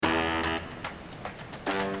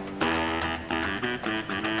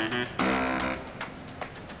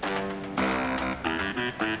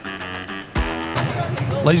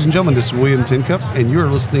Ladies and gentlemen, this is William Tincup, and you're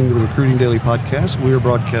listening to the Recruiting Daily Podcast. We are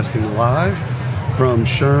broadcasting live from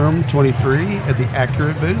SHRM 23 at the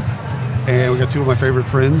Accurate booth. And we got two of my favorite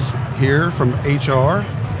friends here from HR.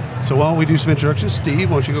 So why don't we do some introductions?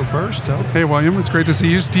 Steve, why don't you go first? Hey, William. It's great to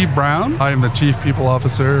see you. Steve Browne. I am the Chief People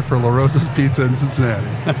Officer for La Rosa's Pizza in Cincinnati.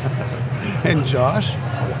 And Josh?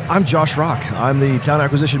 I'm Josh Rock. I'm the Talent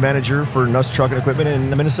Acquisition Manager for Nuss Truck and Equipment in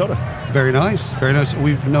Minnesota. Very nice. Very nice.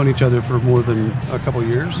 We've known each other for more than a couple of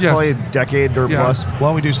years. Yes. Probably a decade or plus. Why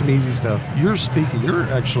don't we do some easy stuff? You're speaking.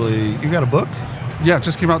 You got a book? Yeah, it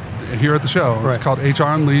just came out here at the show. Right. It's called HR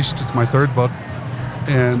Unleashed. It's my third book,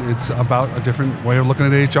 and it's about a different way of looking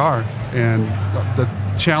at HR and the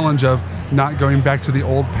challenge of not going back to the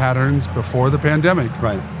old patterns before the pandemic.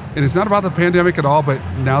 Right. And it's not about the pandemic at all, but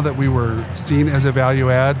now that we were seen as a value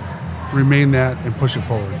add, remain that and push it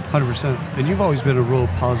forward. 100%. And you've always been a real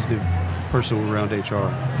positive person around HR.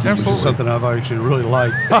 Absolutely. Which is something I've actually really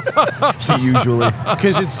liked. Usually.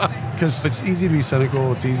 Because it's easy to be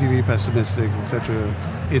cynical, it's easy to be pessimistic, etc.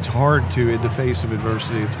 It's hard to, in the face of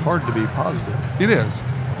adversity, it's hard to be positive. It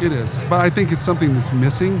is. But I think it's something that's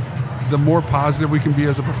missing. The more positive we can be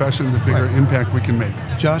as a profession, the bigger impact we can make.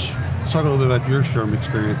 Josh, let's talk a little bit about your SHRM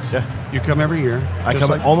experience. Yeah. You come every year. I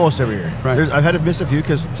come almost every year. Right. I've had to miss a few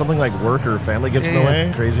because something like work or family gets in the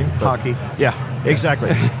way. Crazy. But Hockey. Yeah, exactly.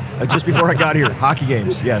 Just before I got here, hockey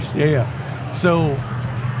games, yes. Yeah. So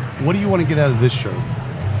what do you want to get out of this show?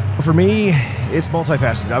 For me, it's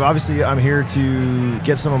multifaceted. I'm here to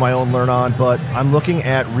get some of my own learn on, but I'm looking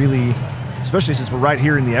at really, especially since we're right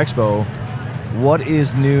here in the expo, what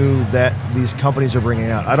is new that these companies are bringing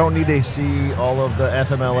out? I don't need to see all of the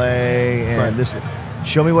FMLA and this.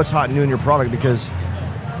 Show me what's hot and new in your product, because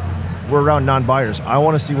we're around non-buyers. I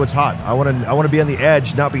want to see what's hot. I want to be on the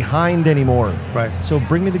edge, not behind anymore. Right. So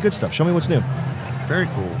bring me the good stuff. Show me what's new. Very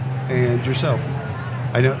cool. And yourself?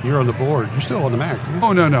 I know you're on the board. You're still on the Mac. Yeah?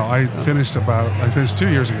 Oh, no. I finished 2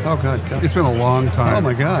 years ago. Oh, God. It's been a long time. Oh,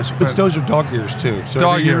 my gosh. But those are dog years, too. So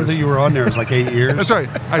dog every year years. that you were on there is like 8 years. That's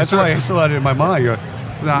right. That's why I still had it in my mind.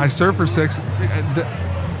 I served for 6.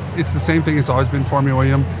 It's the same thing it's always been for me,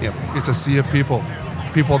 William. Yep. It's a sea of people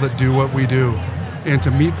that do what we do. And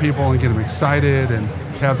to meet people and get them excited and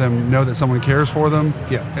have them know that someone cares for them,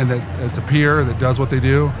 and that it's a peer that does what they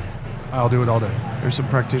do, I'll do it all day. There's some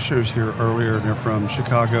practitioners here earlier, and they're from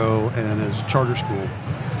Chicago and as a charter school.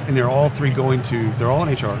 And they're all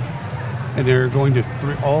in HR. And they're going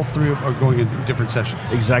to all three are going in different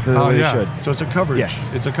sessions. Exactly the way they should. So it's a coverage.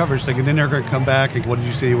 Yeah. It's a coverage thing. And then they're going to come back and what did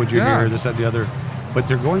you see, what did you hear, this, that, and the other. But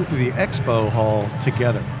they're going through the expo hall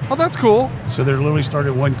together. Oh, that's cool. So they're literally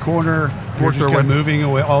starting in one corner, they're just kind of moving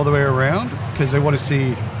away all the way around because they want to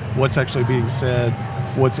see what's actually being said,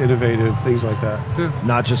 what's innovative, things like that. Yeah.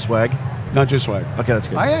 Not just swag. Not just swag. Okay, that's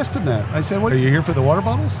good. I asked him that. I said, "What are you here for the water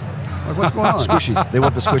bottles? Like, what's going on?" Squishies. They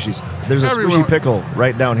want the squishies. There's a squishy pickle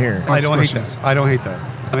right down here. I don't hate that.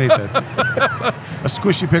 I hate that. A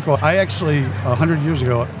squishy pickle. I actually 100 years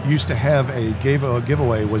ago used to have a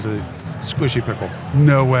giveaway was a squishy pickle.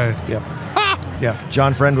 No way. Yep. Yeah.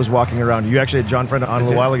 John Friend was walking around. You actually had John Friend on a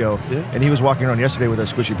little while ago, Yeah. and he was walking around yesterday with a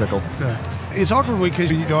squishy pickle. Yeah. It's awkward because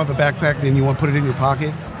you don't have a backpack and you want to put it in your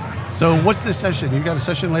pocket. So what's this session? You got a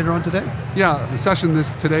session later on today? Yeah, the session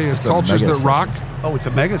today is Cultures That Rock. Oh, it's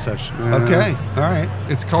a mega session. Yeah. Okay. All right.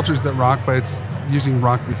 It's Cultures That Rock, but it's using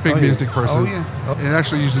rock, big music person. Oh, yeah. It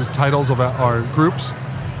actually uses titles of our groups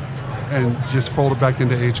and just fold it back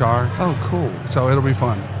into HR. Oh, cool. So it'll be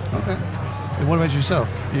fun. Okay. And what about yourself?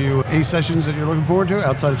 Any sessions that you're looking forward to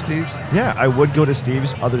outside of Steve's? Yeah, I would go to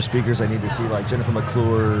Steve's. Other speakers I need to see, like Jennifer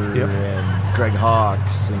McClure and Greg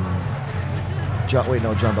Hawkes and John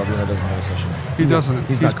Baldino doesn't have a session. He doesn't.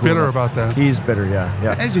 He's not cool bitter enough. about that. He's bitter,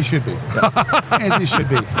 yeah. As he should be. As he should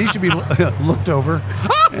be. He should be looked over.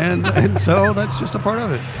 And so that's just a part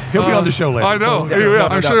of it. He'll be on the show later. I know. So,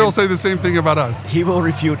 I'm sure he'll say the same thing about us. He will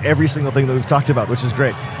refute every single thing that we've talked about, which is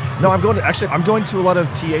great. No, I'm going to a lot of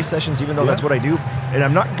TA sessions, even though that's what I do. And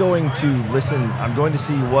I'm not going to listen. I'm going to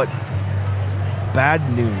see what bad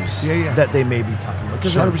news that they may be talking about.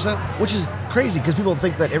 100%. Which is crazy because people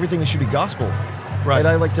think that everything should be gospel. Right. And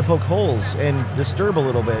I like to poke holes and disturb a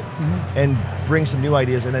little bit and bring some new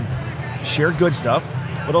ideas and then share good stuff,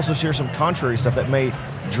 but also share some contrary stuff that may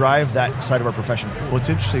drive that side of our profession. Well, it's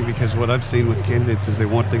interesting because what I've seen with candidates is they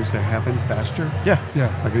want things to happen faster. Yeah.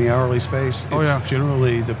 Like in the hourly space, it's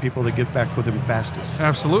generally the people that get back with them fastest.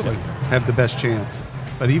 Absolutely. Have the best chance.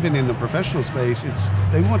 But even in the professional space,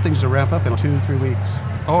 they want things to wrap up in 2-3 weeks.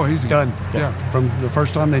 Oh, easy. Done. Yeah. From the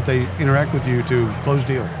first time that they interact with you to close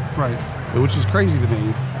deal. Right. Which is crazy to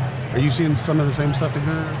me. Are you seeing some of the same stuff in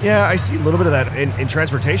here? Yeah, I see a little bit of that in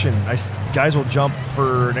transportation. Guys will jump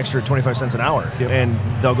for an extra 25 cents an hour, and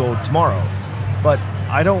they'll go tomorrow. But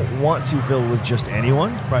I don't want to fill with just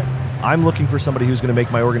anyone. Right. I'm looking for somebody who's going to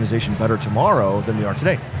make my organization better tomorrow than we are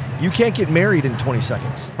today. You can't get married in 20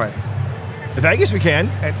 seconds. Right. In Vegas, we can.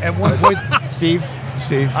 At one point, Steve,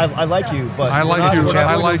 I like you, but I like you.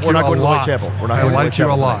 I like you a lot. We're not going to Lake Chapel. We're not I going to like Lake you a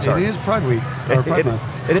Chapel lot. tonight. it is Pride Week or Pride Month.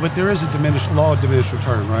 But there is a law of diminished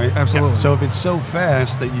return, right? Absolutely. So if it's so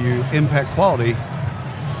fast that you impact quality,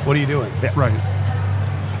 what are you doing? Yeah. Right.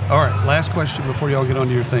 All right, last question before y'all get on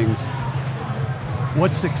to your things.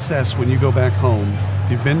 What's success when you go back home?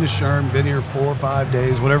 You've been to SHRM, been here 4 or 5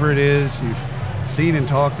 days, whatever it is. You've seen and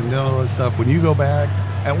talked and done all that stuff. When you go back,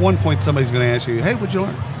 at one point somebody's going to ask you, hey, what'd you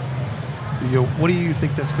learn? What do you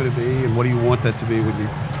think that's going to be, and what do you want that to be when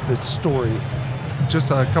the story? Just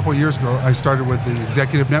a couple of years ago, I started with the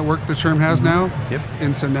executive network that SHRM has now. Yep.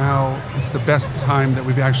 And so now it's the best time that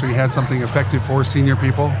we've actually had something effective for senior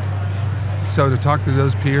people. So to talk to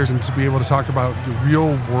those peers and to be able to talk about the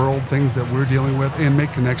real world things that we're dealing with and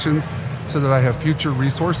make connections so that I have future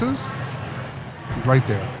resources right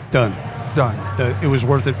there. Done. It was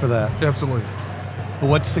worth it for that. Absolutely. But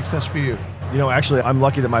what's success for you? Actually, I'm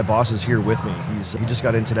lucky that my boss is here with me. He just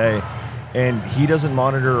got in today, and he doesn't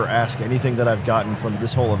monitor or ask anything that I've gotten from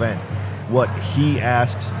this whole event. What he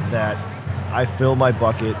asks that I fill my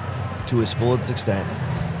bucket to its fullest extent.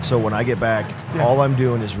 So when I get back, all I'm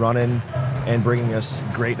doing is running and bringing us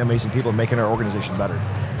great and amazing people and making our organization better.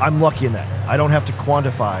 I'm lucky in that. I don't have to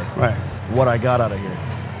quantify what I got out of here.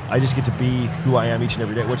 I just get to be who I am each and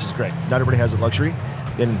every day, which is great. Not everybody has that luxury.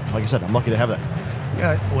 And like I said, I'm lucky to have that.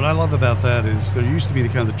 Yeah, what I love about that is there used to be the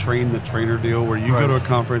kind of train the trainer deal where you go to a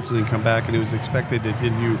conference and then come back, and it was expected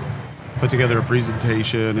that you put together a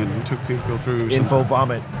presentation and took people through info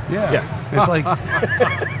vomit. Yeah. It's like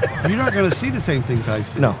you're not going to see the same things I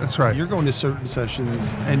see. No, that's right. You're going to certain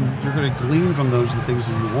sessions and you're going to glean from those the things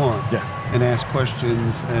that you want. Yeah. And ask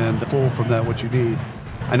questions and pull from that what you need.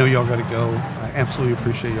 I know y'all got to go. I absolutely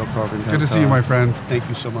appreciate y'all carving time. Good to see you, my friend. Thank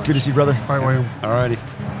you so much. Good to see you, brother. All right, William. All righty.